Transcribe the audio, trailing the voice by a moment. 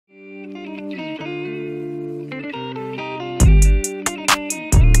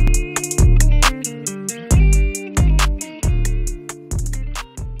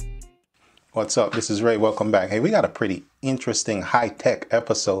What's up? This is Ray. Welcome back. Hey, we got a pretty interesting high-tech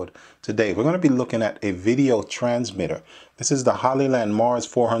episode today. We're going to be looking at a video transmitter. This is the Hollyland Mars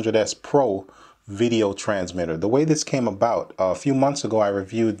 400S Pro video transmitter. The way this came about, a few months ago I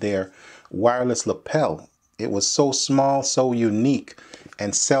reviewed their wireless lapel. It was so small, so unique,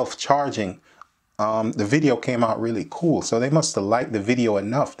 and self-charging. The video came out really cool. So they must have liked the video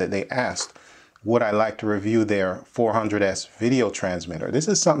enough that they asked, would I like to review their 400S video transmitter? This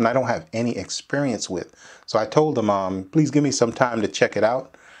is something I don't have any experience with. So I told them, please give me some time to check it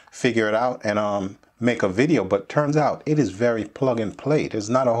out, figure it out, and make a video. But turns out it is very plug and play. There's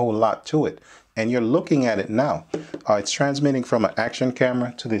not a whole lot to it. And you're looking at it now. It's transmitting from an action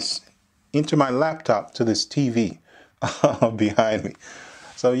camera to this, into my laptop to this TV behind me.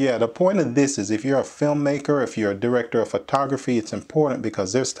 So yeah, the point of this is if you're a filmmaker, if you're a director of photography, it's important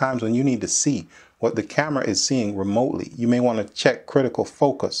because there's times when you need to see what the camera is seeing remotely. You may want to check critical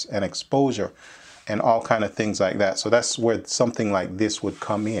focus and exposure and all kind of things like that. So that's where something like this would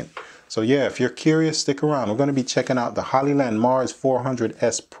come in. So yeah, if you're curious, stick around. We're going to be checking out the Hollyland Mars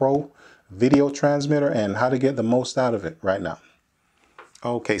 400S Pro video transmitter and how to get the most out of it right now.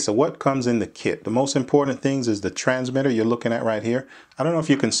 Okay, so what comes in the kit? The most important things is the transmitter you're looking at right here. I don't know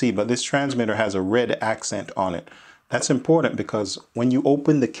if you can see, but this transmitter has a red accent on it. That's important because when you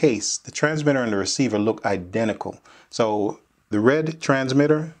open the case, the transmitter and the receiver look identical. So the red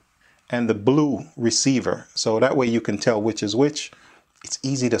transmitter and the blue receiver. So that way you can tell which is which. It's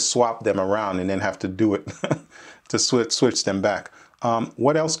easy to swap them around and then have to do it to switch them back.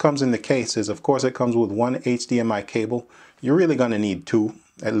 What else comes in the case is, of course, it comes with one HDMI cable. You're really going to need two,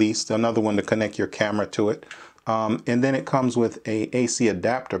 at least, another one to connect your camera to it. And then it comes with a AC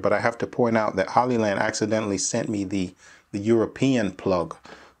adapter, but I have to point out that Hollyland accidentally sent me the European plug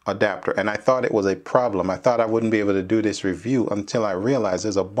adapter, and I thought it was a problem. I thought I wouldn't be able to do this review until I realized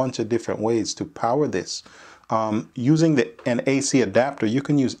there's a bunch of different ways to power this. Using an AC adapter, you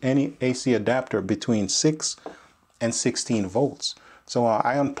can use any AC adapter between 6 and 16 volts. So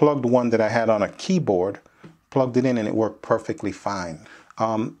I unplugged one that I had on a keyboard, plugged it in, and it worked perfectly fine.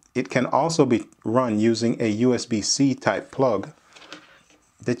 It can also be run using a USB-C type plug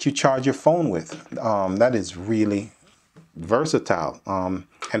that you charge your phone with. That is really versatile.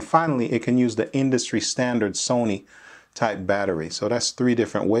 And finally, it can use the industry standard Sony type battery. So that's 3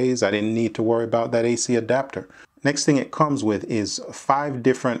 different ways. I didn't need to worry about that AC adapter. Next thing it comes with is 5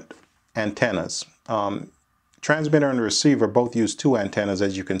 different antennas. Transmitter and receiver both use 2 antennas,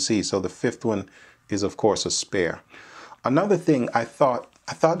 as you can see. So the 5th one is, of course, a spare. Another thing, I thought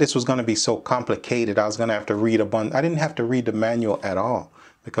this was going to be so complicated. I was going to have to read a bunch. I didn't have to read the manual at all,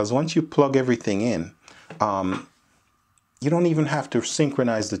 because once you plug everything in, you don't even have to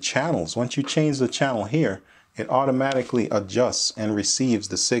synchronize the channels. Once you change the channel here, it automatically adjusts and receives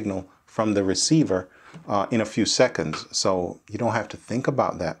the signal from the receiver in a few seconds. So you don't have to think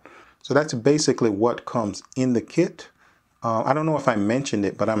about that. So that's basically what comes in the kit. I don't know if I mentioned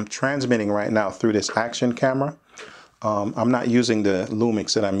it, but I'm transmitting right now through this action camera. I'm not using the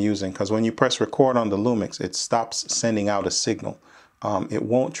Lumix that I'm using because when you press record on the Lumix, it stops sending out a signal. It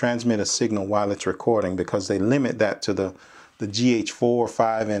won't transmit a signal while it's recording because they limit that to the GH4,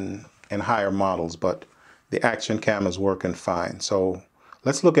 5, and higher models, but the action camera is working fine. So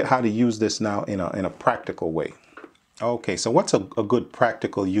let's look at how to use this now in a practical way. Okay, so what's a good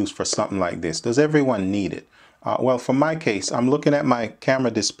practical use for something like this? Does everyone need it? Well, for my case, I'm looking at my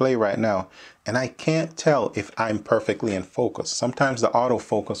camera display right now, and I can't tell if I'm perfectly in focus. Sometimes the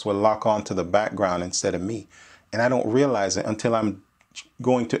autofocus will lock onto the background instead of me, and I don't realize it until I'm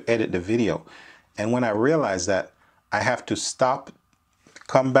going to edit the video. And when I realize that, I have to stop,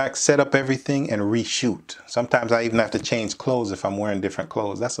 come back, set up everything, and reshoot. Sometimes I even have to change clothes if I'm wearing different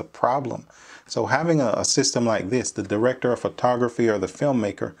clothes. That's a problem. So having a system like this, the director of photography or the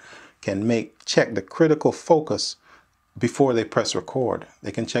filmmaker can check the critical focus before they press record.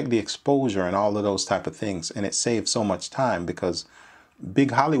 They can check the exposure and all of those type of things, and it saves so much time because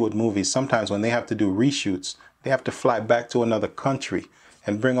big Hollywood movies, sometimes when they have to do reshoots, they have to fly back to another country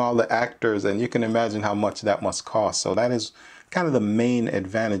and bring all the actors, and you can imagine how much that must cost. So that is kind of the main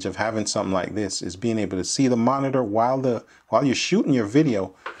advantage of having something like this, is being able to see the monitor while you're shooting your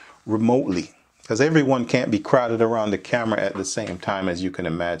video remotely, because everyone can't be crowded around the camera at the same time, as you can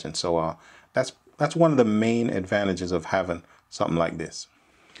imagine. So that's one of the main advantages of having something like this.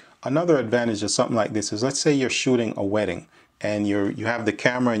 Another advantage of something like this is, let's say you're shooting a wedding and you have the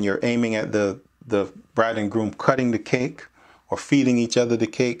camera and you're aiming at the bride and groom cutting the cake or feeding each other the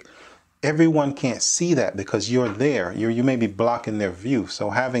cake. Everyone can't see that because you're there. You may be blocking their view.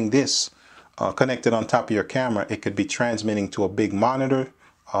 So having this connected on top of your camera, it could be transmitting to a big monitor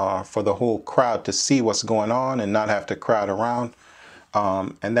for the whole crowd to see what's going on and not have to crowd around.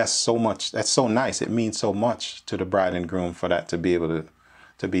 And that's so much, that's so nice. It means so much to the bride and groom for that to be able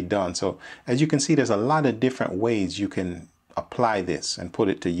to be done. So as you can see, there's a lot of different ways you can apply this and put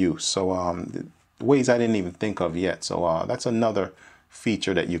it to use. So ways I didn't even think of yet. So that's another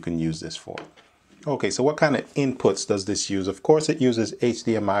feature that you can use this for. Okay, so what kind of inputs does this use? Of course, it uses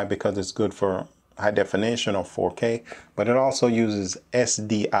HDMI because it's good for high definition or 4K, but it also uses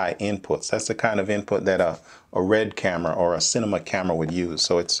SDI inputs. That's the kind of input that a RED camera or a cinema camera would use.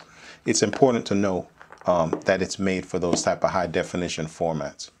 So it's important to know that it's made for those type of high definition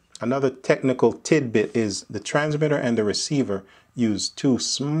formats. Another technical tidbit is the transmitter and the receiver use two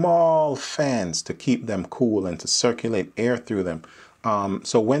small fans to keep them cool and to circulate air through them.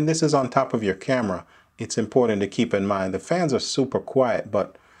 So when this is on top of your camera, it's important to keep in mind the fans are super quiet,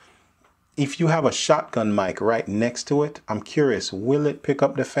 but if you have a shotgun mic right next to it, I'm curious, will it pick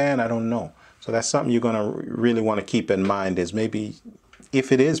up the fan? I don't know. So that's something you're going to really want to keep in mind, is maybe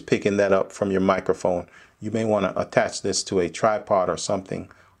if it is picking that up from your microphone, you may want to attach this to a tripod or something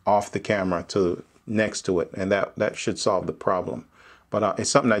off the camera to next to it, and that should solve the problem. But it's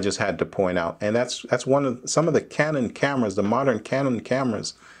something I just had to point out. And that's some of the Canon cameras, the modern Canon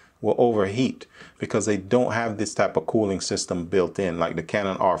cameras will overheat because they don't have this type of cooling system built in, like the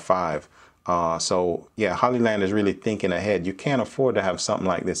Canon R5. So yeah, Hollyland is really thinking ahead. You can't afford to have something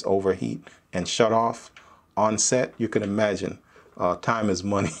like this overheat and shut off on set. You can imagine, time is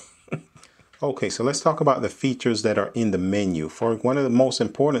money. Okay, so let's talk about the features that are in the menu. For one of the most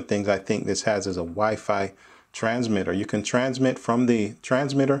important things I think this has is a Wi-Fi transmitter. You can transmit from the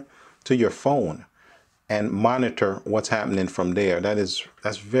transmitter to your phone and monitor what's happening from there.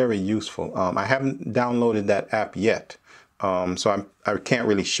 That's very useful. I haven't downloaded that app yet, so I can't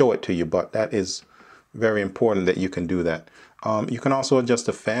really show it to you, but that is very important that you can do that. You can also adjust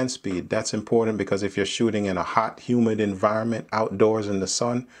the fan speed. That's important because if you're shooting in a hot, humid environment outdoors in the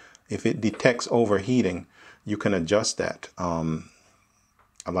sun, if it detects overheating, you can adjust that.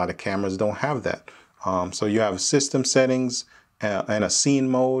 A lot of cameras don't have that. So you have system settings and a scene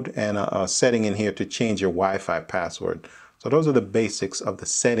mode and a setting in here to change your Wi-Fi password. So those are the basics of the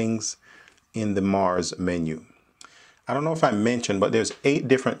settings in the Mars menu. I don't know if I mentioned, but there's 8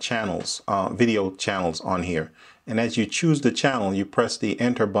 different channels, video channels on here. And as you choose the channel, you press the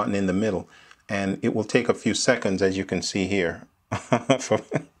enter button in the middle, and it will take a few seconds, as you can see here.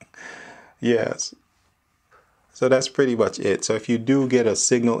 Yes. So that's pretty much it. So if you do get a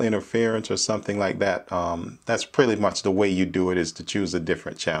signal interference or something like that, that's pretty much the way you do it, is to choose a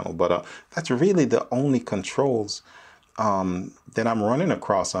different channel. But that's really the only controls that I'm running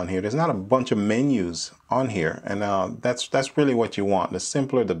across on here. There's not a bunch of menus on here, and that's really what you want. The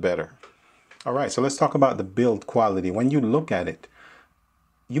simpler, the better. All right, so let's talk about the build quality. When you look at it,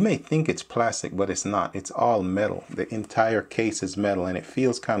 you may think it's plastic, but it's not. It's all metal. The entire case is metal, and it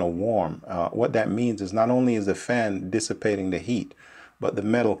feels kind of warm. What that means is not only is the fan dissipating the heat, but the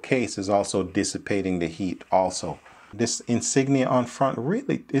metal case is also dissipating the heat also. This insignia on front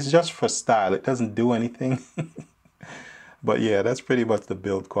really is just for style. It doesn't do anything. But yeah, that's pretty much the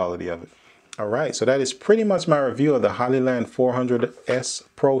build quality of it. All right, so that is pretty much my review of the Hollyland 400S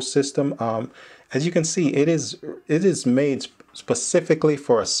Pro system. As you can see, it is made specifically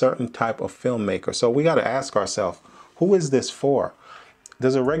for a certain type of filmmaker. So we got to ask ourselves, who is this for?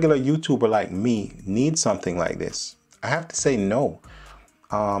 Does a regular YouTuber like me need something like this? I have to say no.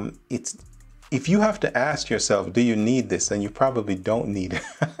 If you have to ask yourself, do you need this? Then you probably don't need it.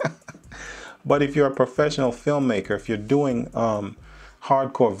 But if you're a professional filmmaker, if you're doing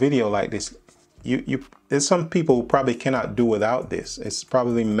hardcore video like this, there's some people who probably cannot do without this. It's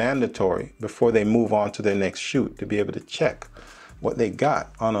probably mandatory before they move on to their next shoot to be able to check what they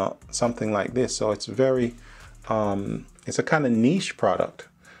got on something like this. So it's very, it's a kind of niche product.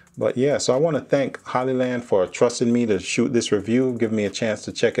 But yeah, so I want to thank Hollyland for trusting me to shoot this review, give me a chance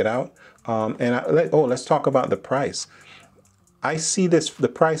to check it out. Let's talk about the price. I see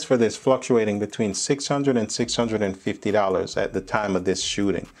the price for this fluctuating between $600 and $650 at the time of this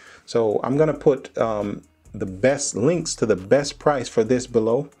shooting. So I'm going to put the best links to the best price for this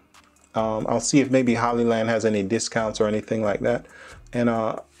below. I'll see if maybe Hollyland has any discounts or anything like that. And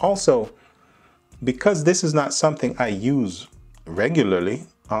also, because this is not something I use regularly,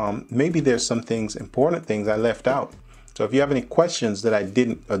 maybe there's some important things I left out. So if you have any questions that I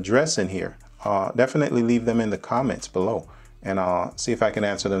didn't address in here, definitely leave them in the comments below, and I'll see if I can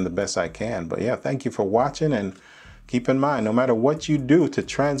answer them the best I can. But yeah, thank you for watching, and keep in mind, no matter what you do to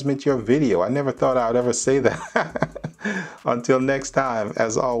transmit your video, I never thought I would ever say that. Until next time,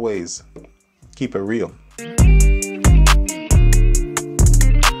 as always, keep it real.